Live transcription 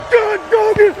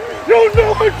You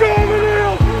know what time it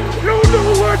is! You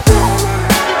know what time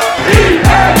it is!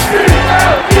 E-S-E-L-E-S-E-L!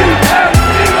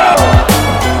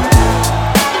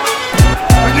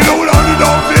 And you know what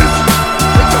underdogs is?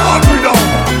 It's a hungry dog.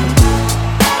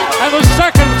 And the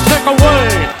second sick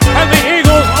away, and the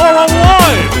Eagles are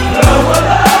alive!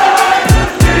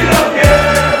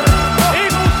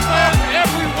 Eagles fans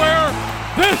everywhere,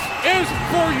 this is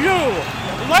for you!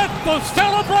 Let the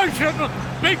celebration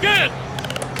begin!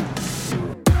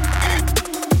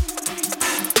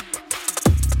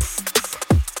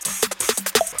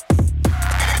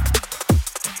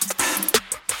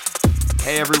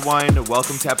 Hey everyone,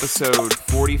 welcome to episode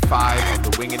 45 of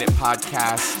the Wingin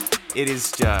podcast. It is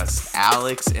just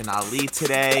Alex and Ali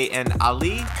today. And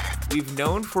Ali, we've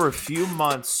known for a few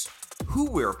months who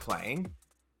we're playing,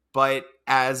 but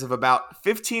as of about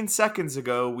 15 seconds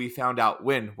ago, we found out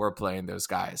when we're playing those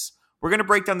guys. We're going to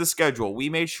break down the schedule. We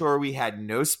made sure we had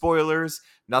no spoilers,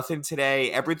 nothing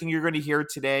today. Everything you're going to hear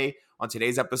today on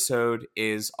today's episode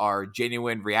is our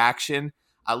genuine reaction.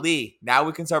 Ali, now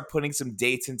we can start putting some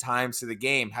dates and times to the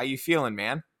game. How you feeling,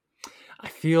 man? I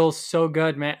feel so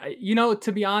good, man. You know,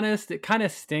 to be honest, it kind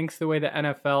of stinks the way the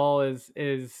NFL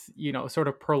is, you know, sort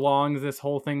of prolongs this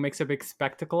whole thing, makes a big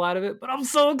spectacle out of it. But I'm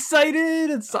so excited.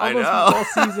 It's almost football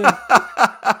season.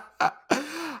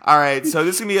 All right, so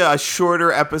this is going to be a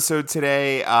shorter episode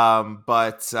today,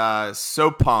 but so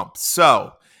pumped.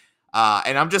 So,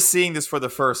 and I'm just seeing this for the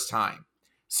first time.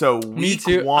 So week Me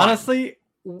too. one. Honestly,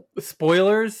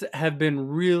 spoilers have been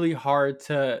really hard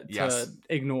to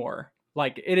ignore.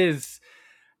 Like, it is.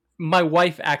 My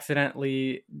wife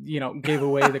accidentally, gave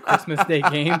away the Christmas Day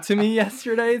game to me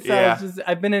yesterday. So Yeah.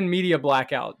 I've been in media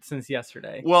blackout since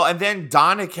yesterday. Well, and then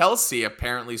Donna Kelsey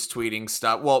apparently is tweeting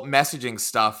stuff, messaging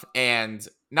stuff, and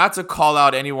not to call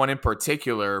out anyone in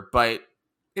particular, but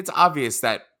it's obvious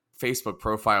that Facebook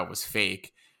profile was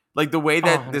fake. Like the way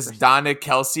that this 100%. Donna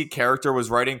Kelsey character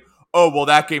was writing, oh, well,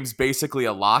 that game's basically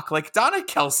a lock. Like, Donna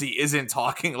Kelsey isn't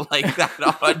talking like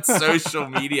that on social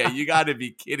media. You got to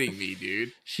be kidding me,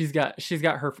 dude. She's got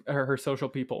her social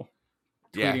people.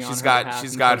 Yeah, tweeting on she's her got behalf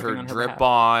and her posting on her drip behalf.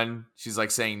 on. She's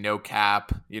like saying no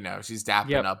cap. She's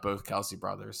dapping Yep. up both Kelsey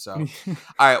brothers. So, all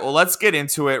right, well, let's get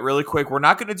into it really quick. We're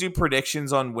not going to do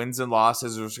predictions on wins and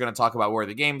losses. We're just going to talk about where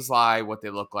the games lie, what they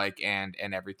look like, and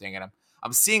everything. And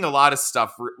I'm seeing a lot of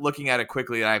stuff. Looking at it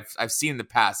quickly that I've seen in the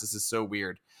past. This is so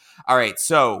weird. All right,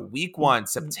 so week one,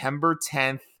 September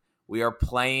 10th, we are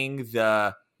playing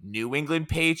the New England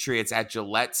Patriots at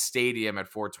Gillette Stadium at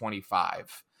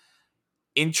 425.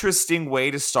 Interesting way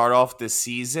to start off the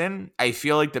season. I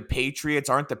feel like the Patriots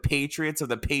aren't the Patriots of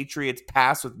the Patriots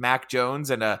past with Mac Jones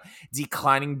and a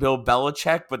declining Bill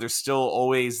Belichick, but there's still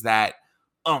always that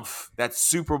oomph, that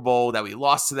Super Bowl that we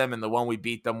lost to them and the one we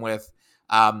beat them with.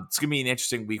 It's going to be an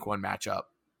interesting week one matchup.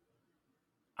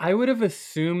 I would have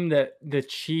assumed that the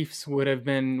Chiefs would have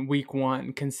been week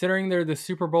one, considering they're the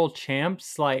Super Bowl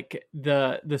champs. Like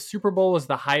the Super Bowl was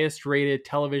the highest rated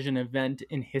television event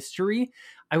in history.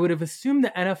 I would have assumed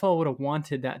the NFL would have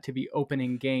wanted that to be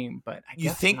opening game, but I guess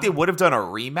You think not. they would have done a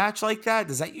rematch like that?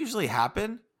 Does that usually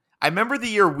happen? I remember the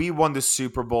year we won the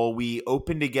Super Bowl, we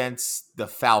opened against the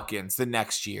Falcons the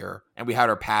next year, and we had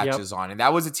our patches on, and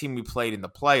that was a team we played in the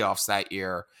playoffs that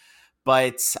year.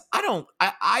 But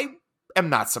I am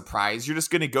not surprised. You're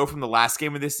just going to go from the last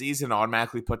game of the season and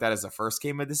automatically put that as the first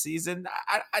game of the season.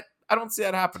 I don't see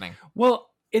that happening. Well,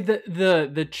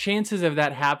 the chances of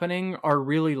that happening are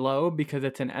really low because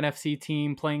it's an NFC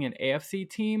team playing an AFC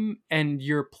team, and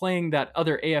you're playing that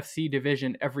other AFC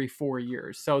division every 4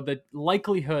 years. So the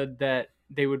likelihood that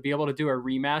they would be able to do a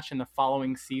rematch in the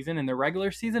following season in the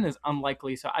regular season is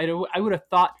unlikely. So I would have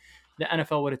thought the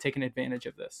NFL would have taken advantage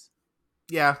of this.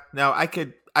 Yeah, no, I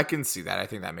can see that. I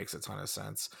think that makes a ton of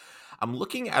sense. I'm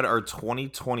looking at our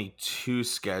 2022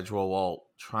 schedule while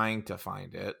trying to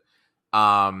find it.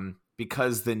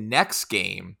 Because the next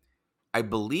game, I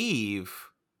believe,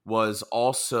 was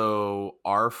also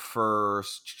our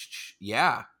first.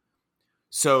 Yeah.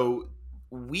 So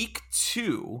week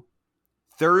 2,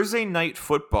 Thursday night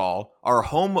football, our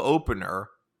home opener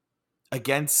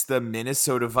against the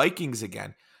Minnesota Vikings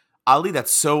again. Ali,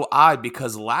 that's so odd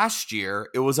because last year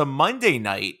it was a Monday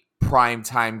night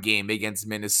primetime game against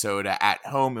Minnesota at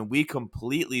home, and we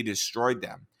completely destroyed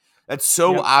them. That's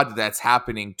so odd that that's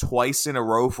happening twice in a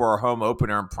row for our home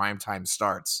opener and primetime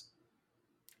starts.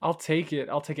 I'll take it.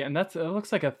 And it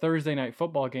looks like a Thursday night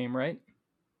football game, right?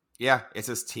 Yeah, it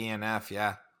says TNF,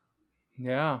 yeah.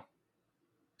 Yeah.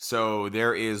 So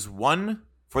there is one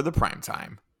for the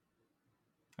primetime.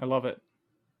 I love it.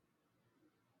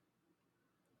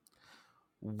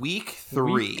 Week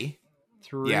 3.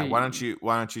 Yeah, why 3.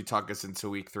 don't you talk us into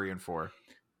week 3 and 4?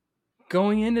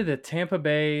 Going into the Tampa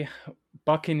Bay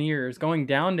Buccaneers, going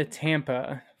down to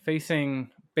Tampa,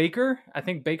 facing Baker. I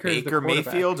think Baker is the Baker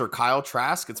quarterback. Mayfield or Kyle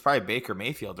Trask? It's probably Baker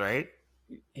Mayfield, right?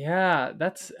 Yeah,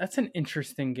 that's an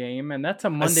interesting game, and that's a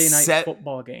A Monday night set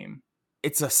football game.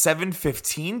 It's a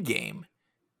 7:15 game.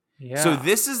 So Yeah,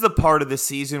 this is the part of the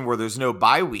season where there's no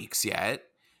bye weeks yet,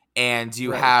 and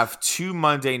you right. have 2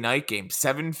 Monday night games,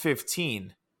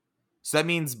 7:15. So that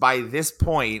means by this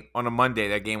point on a Monday,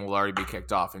 that game will already be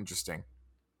kicked off. Interesting.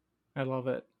 I love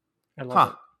it. I love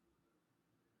Huh. it.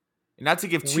 Not to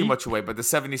give too Week. much away, but the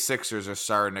 76ers are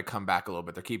starting to come back a little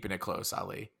bit. They're keeping it close,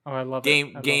 Ali. Oh, I love it.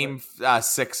 I love Game it.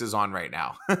 6 is on right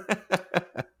now.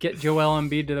 Get Joel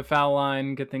Embiid to the foul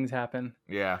line. Good things happen.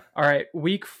 Yeah. All right,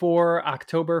 week 4,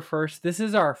 October 1st. This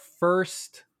is our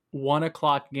first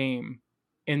 1:00 game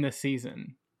in the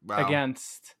season Wow.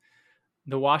 against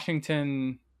the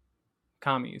Washington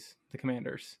Commies, the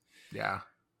Commanders. Yeah.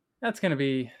 That's gonna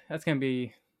be.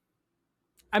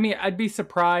 I mean, I'd be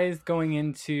surprised going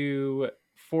into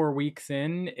 4 weeks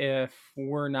in if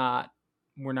we're not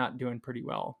doing pretty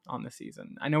well on the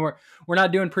season. I know we're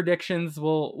not doing predictions.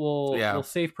 We'll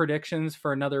save predictions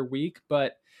for another week,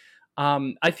 but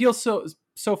I feel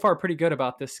so far pretty good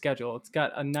about this schedule. It's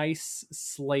got a nice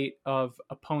slate of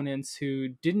opponents who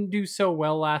didn't do so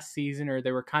well last season, or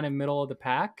they were kind of middle of the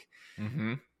pack.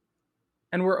 Mm-hmm.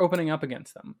 And we're opening up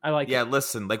against them. I like it. Yeah,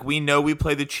 listen, like we know we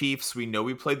play the Chiefs, we know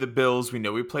we play the Bills, we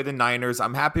know we play the Niners.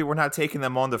 I'm happy we're not taking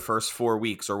them on the first 4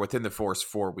 weeks or within the first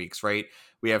 4 weeks, right?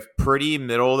 We have pretty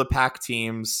middle of the pack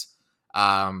teams.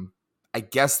 I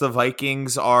guess the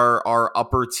Vikings are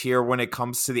upper tier when it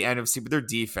comes to the NFC, but their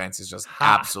defense is just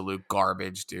absolute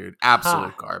garbage, dude.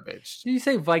 Absolute garbage. Did you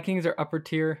say Vikings are upper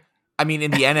tier? I mean,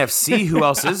 in the NFC, who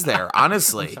else is there?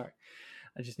 Honestly. I'm sorry.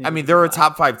 I mean, they're a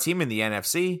top 5 team in the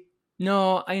NFC.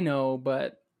 No, I know,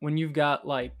 but when you've got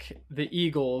like the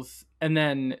Eagles and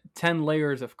then 10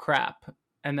 layers of crap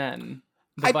and then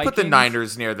I put the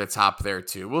Niners near the top there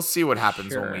too. We'll see what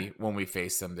happens when we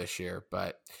face them this year,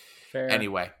 but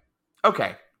anyway.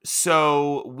 Okay.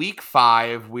 So week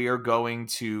 5 we are going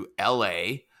to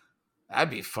LA. That'd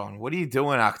be fun. What are you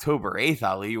doing October 8th,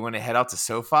 Ali? You want to head out to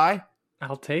SoFi?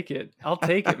 I'll take it,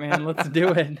 man. Let's do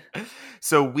it.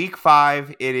 So week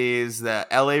 5, it is the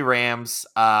LA Rams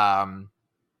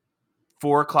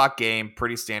 4:00 game,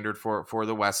 pretty standard for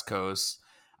the West Coast.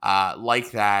 Like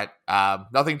that.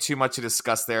 Nothing too much to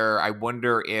discuss there. I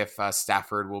wonder if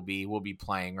Stafford will be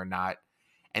playing or not.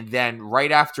 And then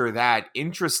right after that,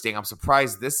 interesting. I'm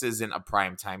surprised this isn't a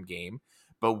primetime game,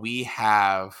 but we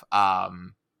have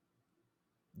the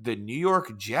New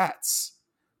York Jets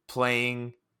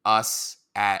playing us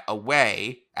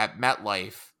away at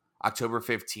MetLife October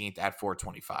 15th at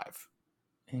 4:25.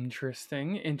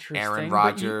 Interesting. Aaron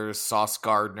Rodgers, Sauce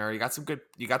Gardner. You got some good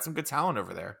talent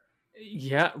over there.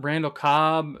 Yeah, Randall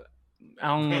Cobb,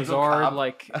 Alan Lazard.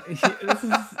 Like this is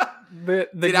the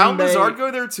Did Alan Lazard go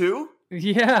there too?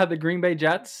 Yeah, the Green Bay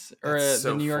Jets or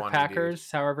so the New York funny, Packers,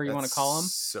 dude. however you want to call them.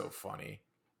 So funny.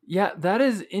 Yeah, that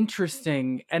is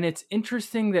interesting. And it's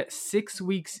interesting that 6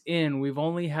 weeks in, we've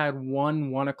only had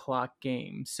 1:00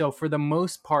 game. So for the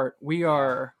most part, we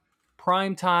are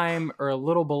prime time or a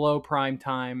little below prime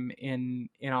time in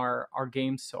our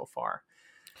games so far.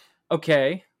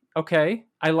 Okay.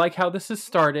 I like how this has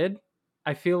started.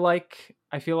 I feel like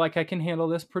I can handle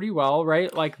this pretty well,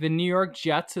 right? Like the New York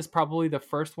Jets is probably the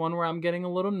first one where I'm getting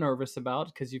a little nervous about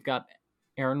because you've got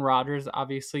Aaron Rodgers.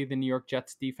 Obviously, the New York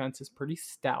Jets defense is pretty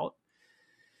stout.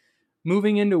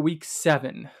 Moving into week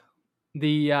 7,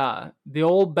 the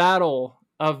old battle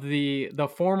of the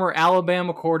former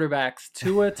Alabama quarterbacks,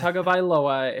 Tua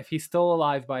Tagovailoa, if he's still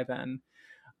alive by then.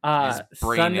 His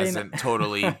brain isn't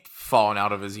totally fallen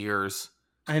out of his ears.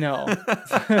 I know.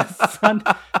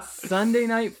 Sunday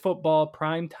night football,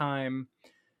 prime time,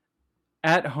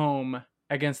 at home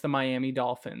against the Miami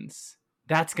Dolphins.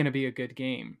 That's going to be a good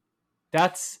game.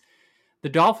 The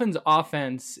Dolphins'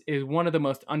 offense is one of the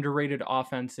most underrated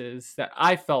offenses that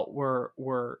I felt were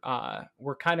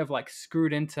kind of like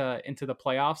screwed into the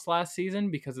playoffs last season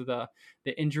because of the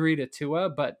injury to Tua.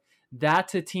 But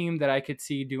that's a team that I could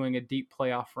see doing a deep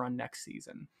playoff run next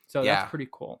season. So that's pretty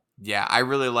cool. Yeah, I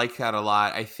really like that a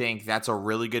lot. I think that's a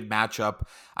really good matchup.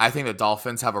 I think the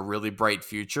Dolphins have a really bright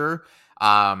future.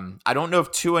 I don't know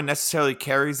if Tua necessarily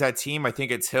carries that team. I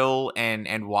think it's Hill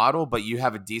and Waddle, but you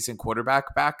have a decent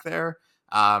quarterback back there.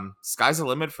 Sky's the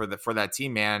limit for that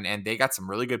team, man. And they got some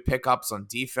really good pickups on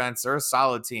defense. They're a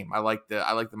solid team. I like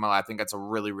them a lot. I think that's a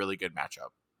really, really good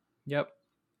matchup. Yep.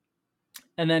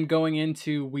 And then going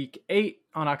into week 8,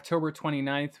 on October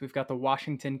 29th, we've got the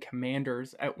Washington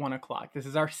Commanders at 1 o'clock. This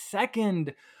is our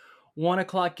second 1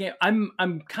 o'clock game.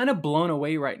 I'm kind of blown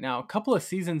away right now. A couple of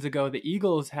seasons ago, the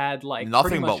Eagles had like pretty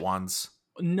Nothing much but ones.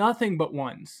 nothing but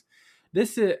ones.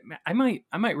 This is I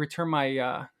might return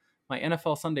my my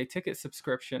NFL Sunday ticket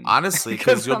subscription. Honestly,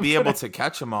 because you'll be able to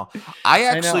catch them all. I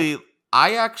actually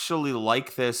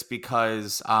like this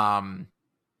because wow,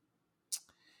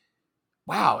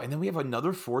 and then we have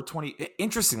another 420.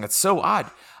 Interesting. That's so odd.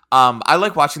 I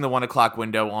like watching the 1 o'clock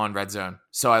window on Red Zone.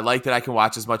 So I like that I can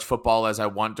watch as much football as I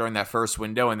want during that first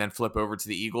window and then flip over to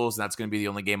the Eagles. And that's going to be the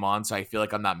only game on. So I feel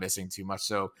like I'm not missing too much.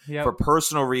 So for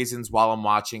personal reasons, while I'm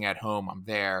watching at home, I'm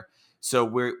there. So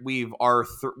we are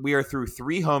through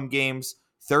 3 home games.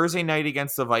 Thursday night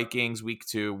against the Vikings, week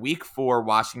 2. Week 4,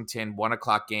 Washington, 1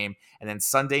 o'clock game. And then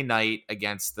Sunday night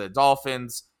against the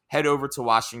Dolphins. Head over to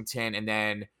Washington. And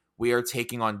then we are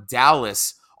taking on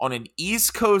Dallas on an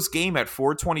East Coast game at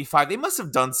 4:25. They must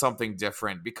have done something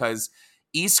different because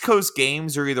East Coast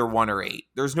games are either 1 or 8.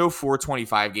 There's no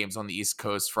 4:25 games on the East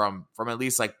Coast from at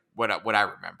least like what I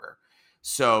remember.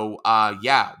 So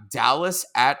Dallas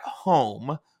at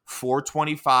home,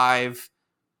 4:25.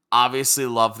 Obviously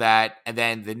love that. And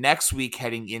then the next week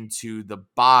heading into the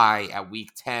bye at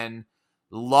week 10.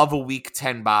 Love a week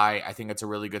 10 bye. I think it's a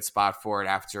really good spot for it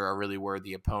after a really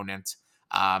worthy opponent.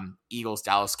 Eagles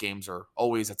Dallas games are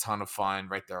always a ton of fun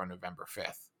right there on November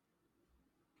 5th.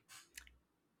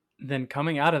 Then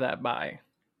coming out of that bye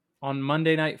on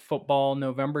Monday Night Football,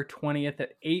 November 20th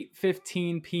at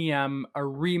 8:15 p.m., a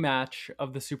rematch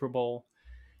of the Super Bowl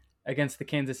against the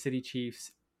Kansas City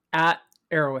Chiefs at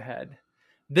Arrowhead.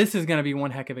 This is going to be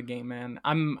one heck of a game, man.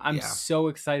 I'm so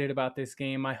excited about this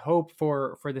game. I hope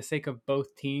for the sake of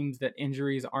both teams that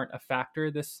injuries aren't a factor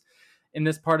in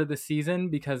this part of the season,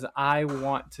 because I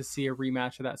want to see a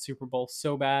rematch of that Super Bowl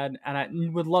so bad. And I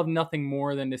would love nothing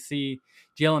more than to see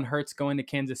Jalen Hurts go into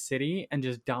Kansas City and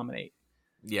just dominate.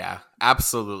 Yeah,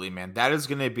 absolutely, man. That is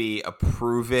going to be a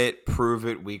prove it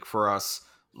week for us.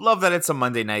 Love that it's a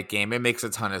Monday night game. It makes a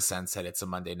ton of sense that it's a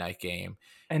Monday night game.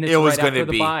 And it was going to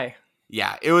be the bye.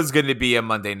 Yeah, it was going to be a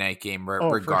Monday night game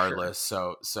regardless.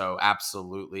 Sure. So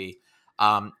absolutely.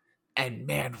 And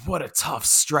man, what a tough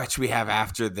stretch we have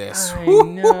after this.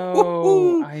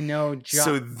 I know.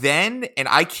 So then, and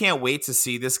I can't wait to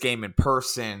see this game in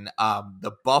person.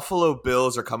 The Buffalo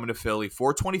Bills are coming to Philly,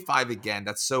 4:25 again.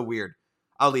 That's so weird.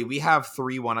 Ali, we have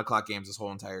 3 1 o'clock games this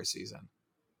whole entire season.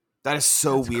 That is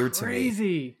so weird to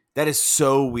me. That is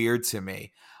so weird to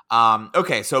me.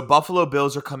 Okay, so Buffalo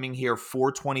Bills are coming here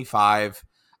 4:25.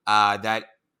 That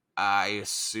I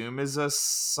assume is a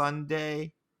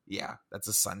Sunday. Yeah, that's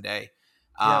a Sunday.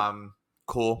 Yep.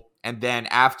 Cool. And then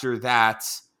after that,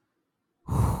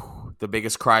 the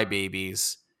biggest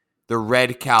crybabies, the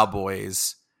Red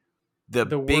Cowboys, the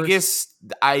biggest.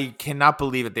 I cannot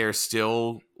believe that they're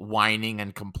still whining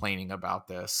and complaining about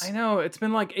this. I know, it's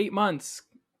been like 8 months.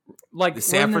 Like the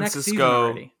San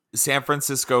Francisco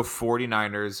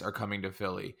 49ers are coming to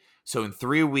Philly. So in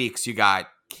 3 weeks, you got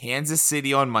Kansas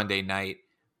City on Monday night,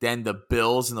 then the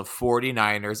Bills and the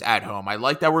 49ers at home. I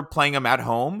like that we're playing them at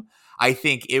home. I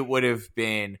think it would have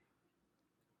been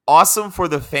awesome for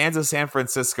the fans of San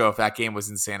Francisco if that game was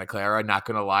in Santa Clara. Not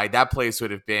going to lie. That place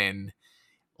would have been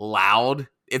loud.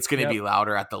 It's going to be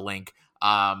louder at the Link.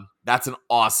 That's an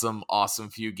awesome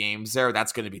few games there.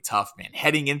 That's going to be tough, man.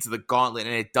 Heading into the gauntlet,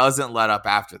 and it doesn't let up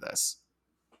after this.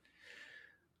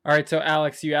 All right, so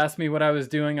Alex, you asked me what I was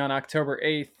doing on October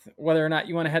 8th, whether or not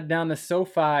you want to head down to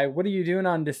SoFi. What are you doing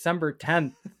on December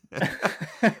 10th?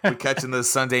 We're catching the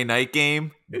Sunday night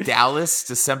game, Dallas,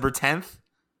 December 10th.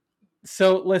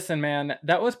 So listen, man,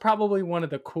 that was probably one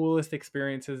of the coolest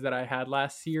experiences that I had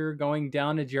last year, going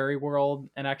down to Jerry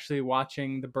World and actually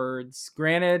watching the Birds.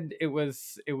 Granted, it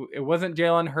wasn't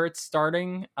Jalen Hurts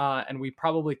starting, and we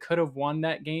probably could have won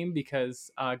that game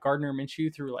because Gardner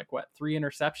Minshew threw 3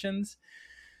 interceptions.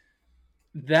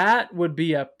 That would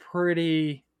be a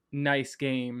pretty nice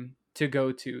game to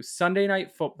go to. Sunday Night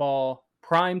Football,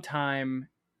 prime time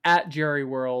at Jerry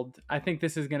World. I think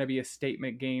this is going to be a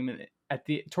statement game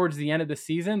towards the end of the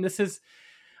season.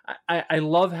 I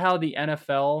love how the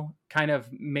NFL kind of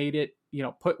made it,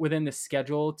 put within the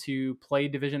schedule to play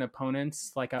division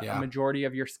opponents, a majority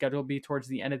of your schedule be towards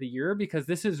the end of the year, because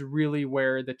this is really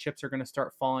where the chips are going to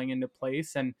start falling into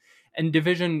place, and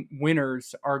division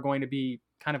winners are going to be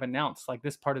kind of announced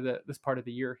this part of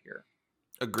the year here.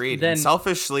 Agreed. Then, and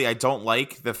selfishly, I don't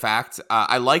like the fact.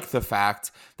 I like the fact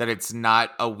that it's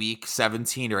not a week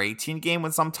 17 or 18 game,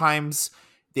 when sometimes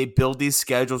they build these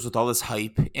schedules with all this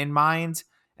hype in mind,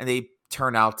 and they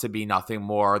turn out to be nothing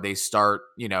more. They start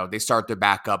their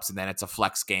backups, and then it's a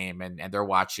flex game, and they're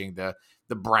watching the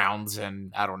Browns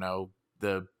and I don't know,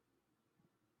 the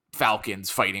Falcons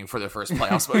fighting for their first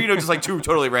playoffs, but just like two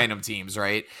totally random teams,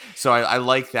 right? So I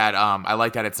like that. I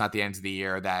like that it's not the end of the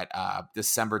year. That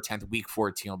December 10th, Week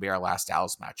 14 will be our last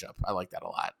Dallas matchup. I like that a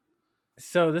lot.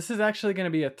 So this is actually going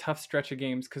to be a tough stretch of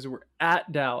games because we're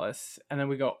at Dallas and then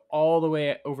we go all the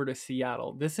way over to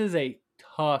Seattle. This is a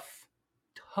tough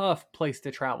place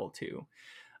to travel to.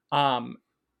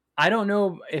 I don't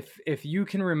know if you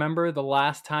can remember the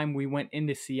last time we went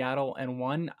into Seattle and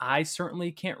won. I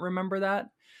certainly can't remember that.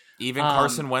 Even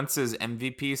Carson Wentz's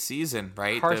MVP season,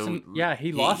 right?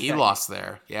 He lost. He lost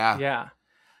there. Yeah. Yeah.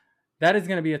 That is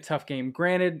going to be a tough game.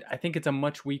 Granted, I think it's a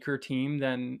much weaker team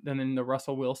than in the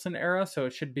Russell Wilson era, so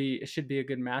it should be a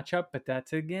good matchup. But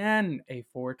that's again a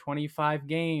 4:25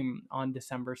 game on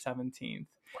December 17th.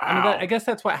 Wow. I mean, I guess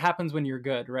that's what happens when you're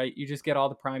good, right? You just get all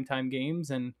the primetime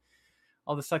games, and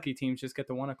all the sucky teams just get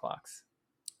the 1 o'clocks.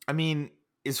 I mean,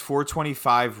 is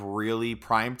 4:25 really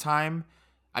primetime?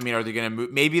 I mean, are they going to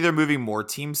move? Maybe they're moving more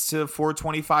teams to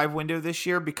 4:25 window this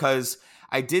year, because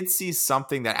I did see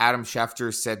something that Adam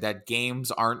Schefter said that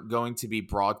games aren't going to be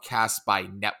broadcast by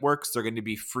networks. They're going to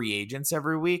be free agents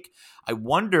every week. I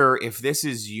wonder if this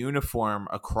is uniform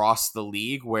across the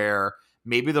league, where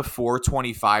maybe the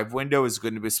 4:25 window is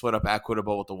going to be split up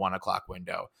equitable with the 1 o'clock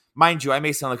window. Mind you, I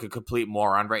may sound like a complete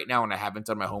moron right now, and I haven't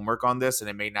done my homework on this, and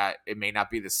it may not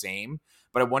be the same.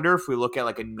 But I wonder if we look at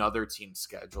like another team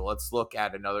schedule. Let's look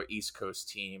at another East Coast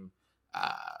team,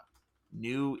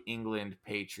 New England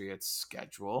Patriots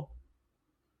schedule,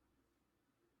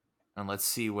 and let's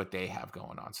see what they have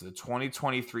going on. So the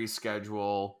 2023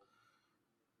 schedule,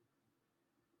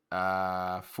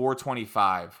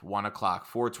 4:25, 1 o'clock,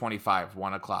 4:25,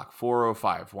 1 o'clock,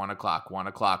 4:05, 1 o'clock, 1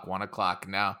 o'clock, 1 o'clock.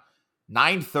 Now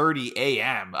 9:30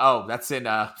 a.m. Oh, that's in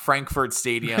Frankfurt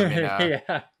Stadium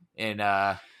in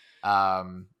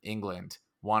England.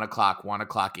 1 o'clock,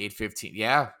 8:15.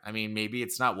 Yeah, I mean, maybe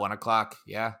it's not 1 o'clock.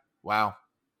 Yeah, wow.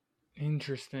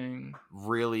 Interesting.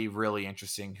 Really, really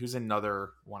interesting. Who's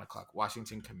another 1 o'clock?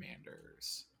 Washington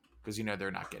Commanders, because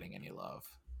they're not getting any love.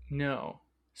 No.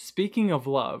 Speaking of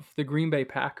love, the Green Bay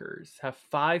Packers have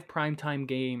 5 primetime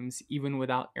games even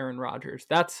without Aaron Rodgers.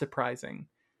 That's surprising.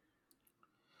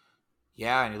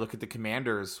 Yeah, and you look at the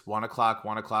Commanders, 1 o'clock,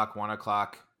 1 o'clock, 1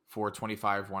 o'clock,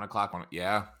 4:25, 1 o'clock.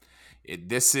 Yeah,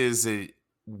 this is a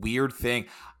weird thing.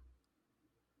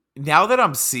 Now that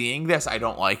I'm seeing this, I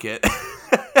don't like it.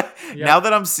 Yep. Now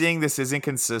that I'm seeing this isn't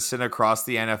consistent across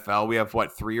the NFL, we have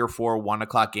 3 or 4 1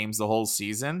 o'clock games the whole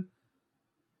season.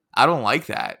 I don't like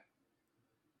that.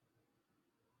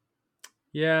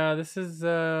 Yeah, this is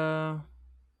I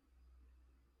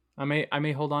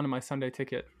may hold on to my Sunday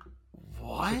ticket.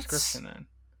 What? Subscription then.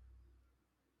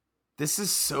 This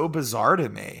is so bizarre to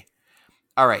me.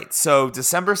 All right, so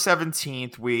December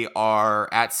 17th, we are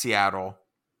at Seattle.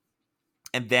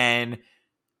 And then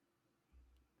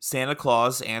Santa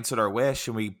Claus answered our wish,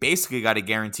 and we basically got a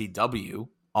guaranteed W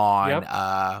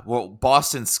on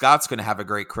Boston Scott's going to have a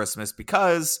great Christmas,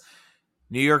 because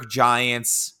New York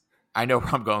Giants, I know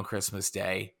where I'm going Christmas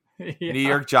Day. Yeah. New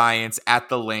York Giants at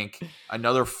the Link,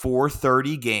 another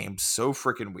 4:30 game. So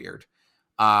freaking weird.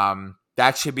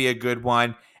 That should be a good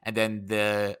one. And then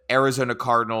the Arizona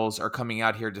Cardinals are coming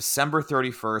out here December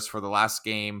 31st for the last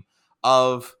game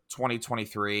of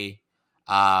 2023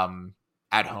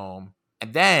 at home.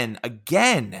 And then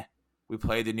again, we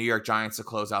play the New York Giants to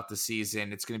close out the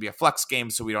season. It's going to be a flex game,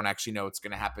 so we don't actually know what's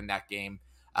going to happen that game.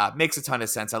 Makes a ton of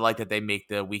sense. I like that they make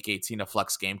the Week 18 a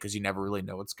flex game, because you never really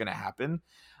know what's going to happen.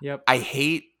 Yep. I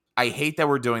hate that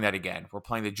we're doing that again. We're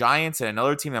playing the Giants and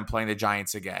another team, and playing the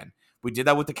Giants again. We did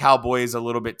that with the Cowboys a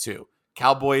little bit too.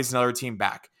 Cowboys, another team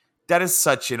back. That is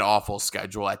such an awful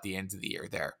schedule at the end of the year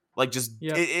there. Like, just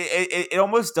it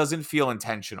almost doesn't feel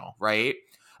intentional, right?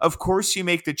 Of course, you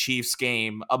make the Chiefs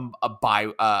game a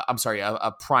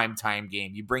primetime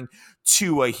game. You bring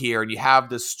Tua here, and you have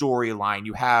the storyline.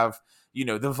 You have,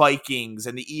 the Vikings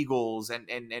and the Eagles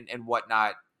and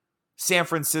whatnot. San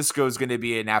Francisco is going to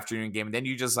be an afternoon game, and then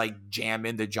you just jam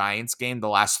in the Giants game the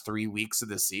last 3 weeks of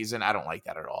the season. I don't like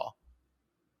that at all.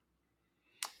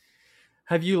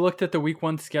 Have you looked at the Week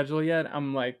 1 schedule yet?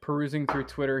 I'm perusing through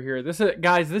Twitter here. This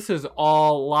is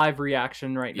all live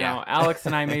reaction right now. Alex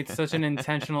and I made such an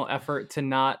intentional effort to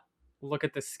not look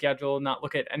at the schedule, not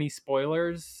look at any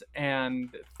spoilers,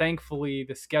 and thankfully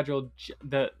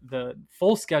the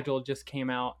full schedule just came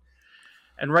out.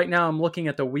 And right now I'm looking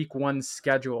at the Week 1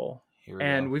 schedule,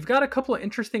 and we've got a couple of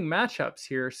interesting matchups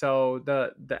here. So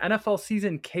the NFL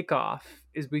season kickoff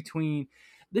is between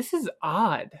This is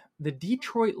odd. The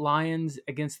Detroit Lions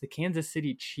against the Kansas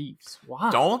City Chiefs.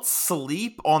 Why? Don't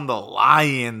sleep on the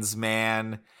Lions,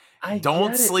 man.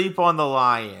 Don't sleep on the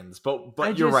Lions.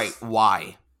 But you're right.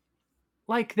 Why?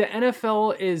 Like the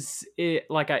NFL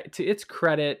to its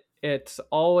credit, it's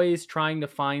always trying to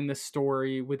find the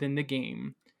story within the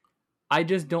game. I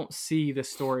just don't see the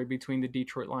story between the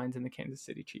Detroit Lions and the Kansas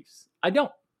City Chiefs. I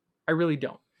don't. I really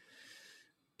don't.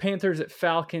 Panthers at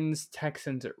Falcons,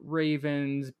 Texans at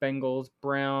Ravens, Bengals,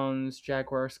 Browns,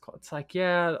 Jaguars. It's like,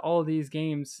 yeah, all of these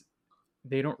games,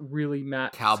 they don't really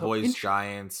matter. Cowboys,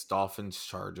 Giants, Dolphins,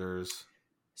 Chargers.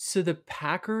 So the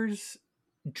Packers,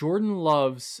 Jordan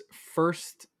Love's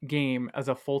first game as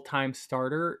a full-time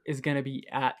starter is going to be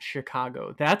at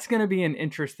Chicago. That's going to be an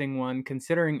interesting one,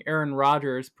 considering Aaron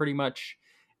Rodgers pretty much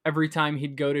every time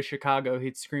he'd go to Chicago,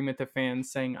 he'd scream at the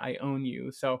fans saying, "I own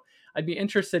you." So I'd be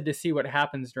interested to see what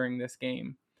happens during this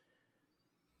game.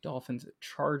 Dolphins at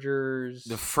Chargers.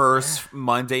 The first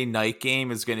Monday night game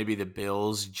is going to be the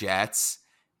Bills, Jets.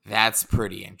 That's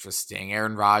pretty interesting.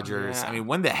 Aaron Rodgers. Yeah. I mean,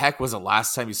 when the heck was the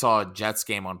last time you saw a Jets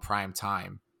game on prime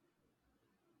time?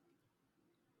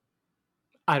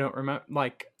 I don't remember.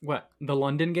 Like, what? The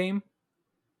London game?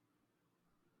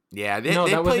 Yeah,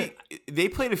 they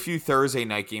played a few Thursday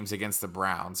night games against the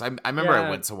Browns. I remember I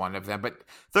went to one of them, but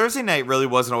Thursday night really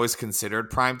wasn't always considered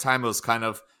prime time. It was kind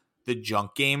of the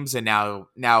junk games, and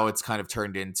now it's kind of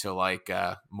turned into like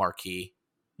marquee.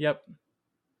 Yep.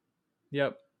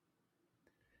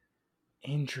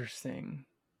 Interesting.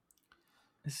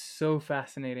 It's so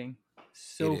fascinating.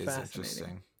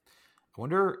 Interesting. I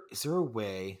wonder, is there a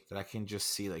way that I can just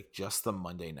see like just the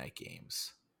Monday night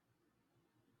games?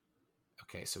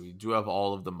 Okay, so we do have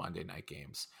all of the Monday night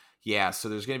games. Yeah, so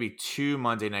there's going to be 2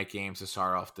 Monday night games to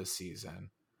start off this season.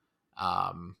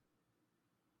 What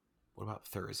about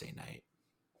Thursday night?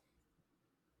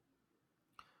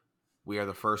 We are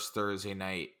the first Thursday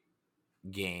night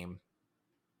game.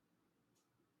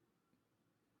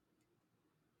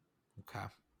 Okay.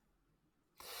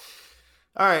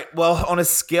 All right. Well, on a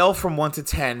scale from 1 to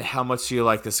 10, how much do you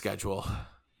like the schedule?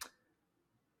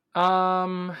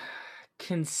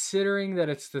 Considering that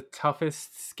it's the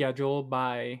toughest schedule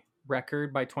by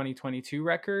 2022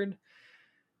 record,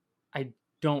 I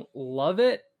don't love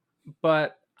it,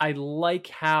 but I like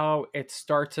how it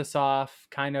starts us off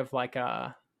kind of like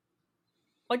a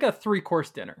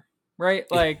 3-course dinner, right?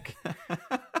 Like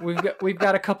we've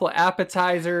got a couple of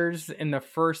appetizers in the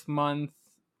first month.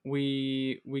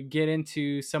 We get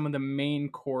into some of the main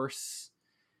course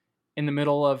in the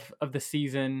middle of the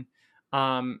season.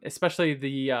 Especially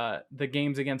the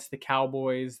games against the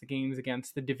Cowboys, the games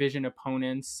against the division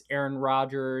opponents, Aaron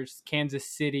Rodgers, Kansas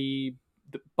City,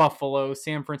 Buffalo,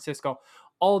 San Francisco.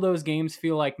 All those games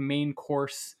feel like main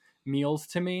course meals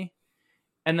to me.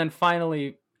 And then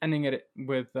finally ending it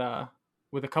with a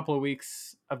couple of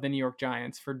weeks of the New York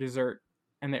Giants for dessert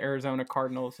and the Arizona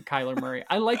Cardinals and Kyler Murray.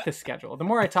 I like the schedule. The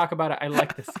more I talk about it, I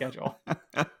like the schedule.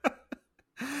 All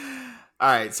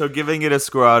right, so giving it a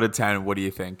score out of 10, what do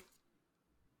you think?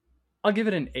 I'll give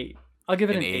it an 8. I'll give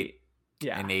it an 8.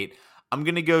 Yeah. An 8. I'm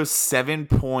going to go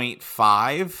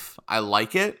 7.5. I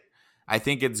like it. I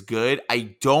think it's good.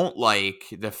 I don't like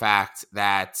the fact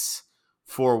that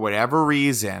for whatever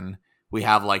reason, we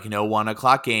have like no 1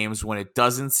 o'clock games when it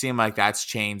doesn't seem like that's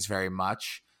changed very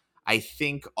much. I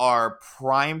think our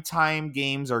primetime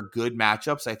games are good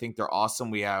matchups. I think they're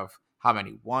awesome. We have how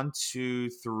many? 1,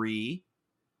 2, 3,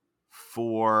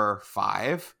 4,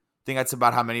 5. I think that's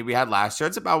about how many we had last year.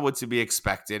 It's about what to be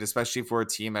expected, especially for a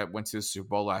team that went to the Super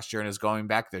Bowl last year and is going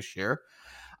back this year.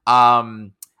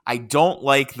 I don't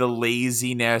like the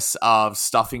laziness of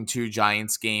stuffing 2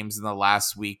 Giants games in the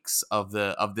last weeks of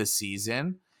the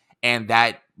season, and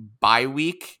that bye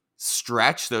week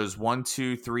stretch, those 1,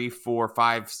 2, 3, 4,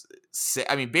 5,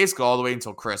 6. I mean, basically all the way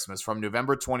until Christmas, from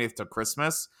November 20th to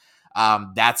Christmas.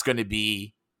 That's going to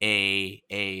be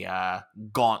a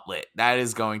gauntlet. That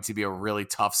is going to be a really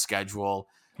tough schedule.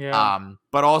 Yeah.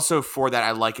 But also for that,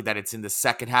 I like it that it's in the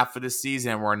second half of the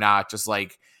season and we're not just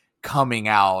like coming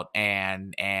out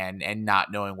and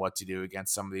not knowing what to do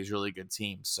against some of these really good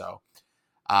teams. So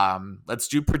let's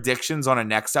do predictions on a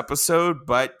next episode.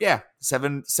 But yeah,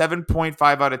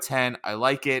 7.5 out of 10. I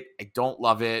like it. I don't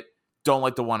love it. Don't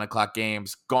like the 1 o'clock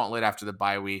games. Gauntlet after the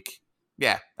bye week.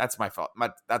 Yeah, that's my thought.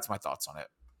 That's my thoughts on it.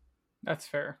 That's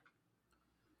fair.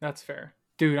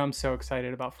 Dude, I'm so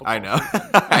excited about football. I know.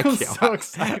 I'm so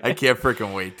excited. I can't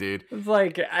freaking wait, dude. It's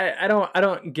like I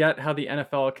don't get how the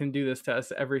NFL can do this to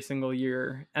us every single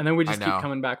year, and then we just keep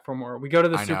coming back for more. We go to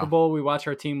the Super Bowl, we watch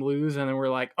our team lose, and then we're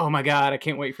like, "Oh my god, I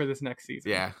can't wait for this next season."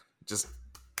 Yeah, just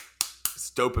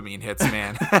dopamine hits,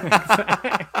 man.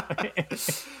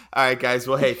 All right, guys.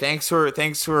 Well, hey, thanks for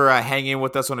hanging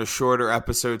with us on a shorter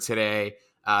episode today.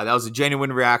 That was a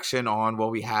genuine reaction on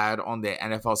what we had on the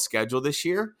NFL schedule this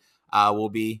year. Oh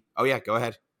yeah, go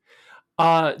ahead.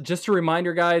 Just a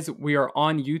reminder, guys, we are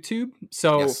on YouTube.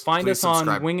 So Yes, find please us on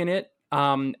subscribe. Wingin' It,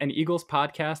 an Eagles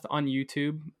podcast on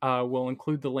YouTube. We'll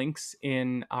include the links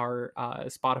in our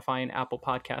Spotify and Apple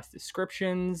podcast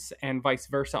descriptions, and vice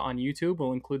versa on YouTube.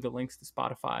 We'll include the links to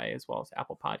Spotify as well as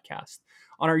Apple Podcast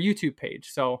on our YouTube page.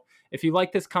 So if you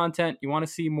like this content, you want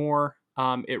to see more,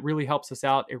 it really helps us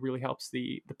out. It really helps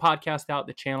the podcast out,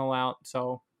 the channel out.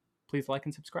 So please like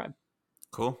and subscribe.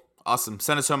 Cool. Awesome.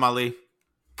 Send us home, Ali.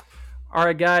 All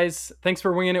right, guys. Thanks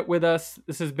for winging it with us.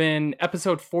 This has been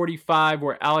episode 45,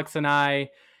 where Alex and I,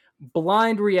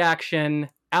 blind reaction.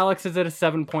 Alex is at a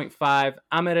 7.5.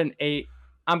 I'm at an 8.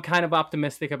 I'm kind of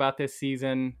optimistic about this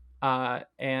season.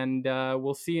 And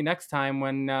we'll see you next time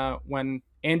when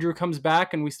Andrew comes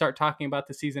back and we start talking about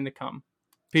the season to come.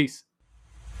 Peace.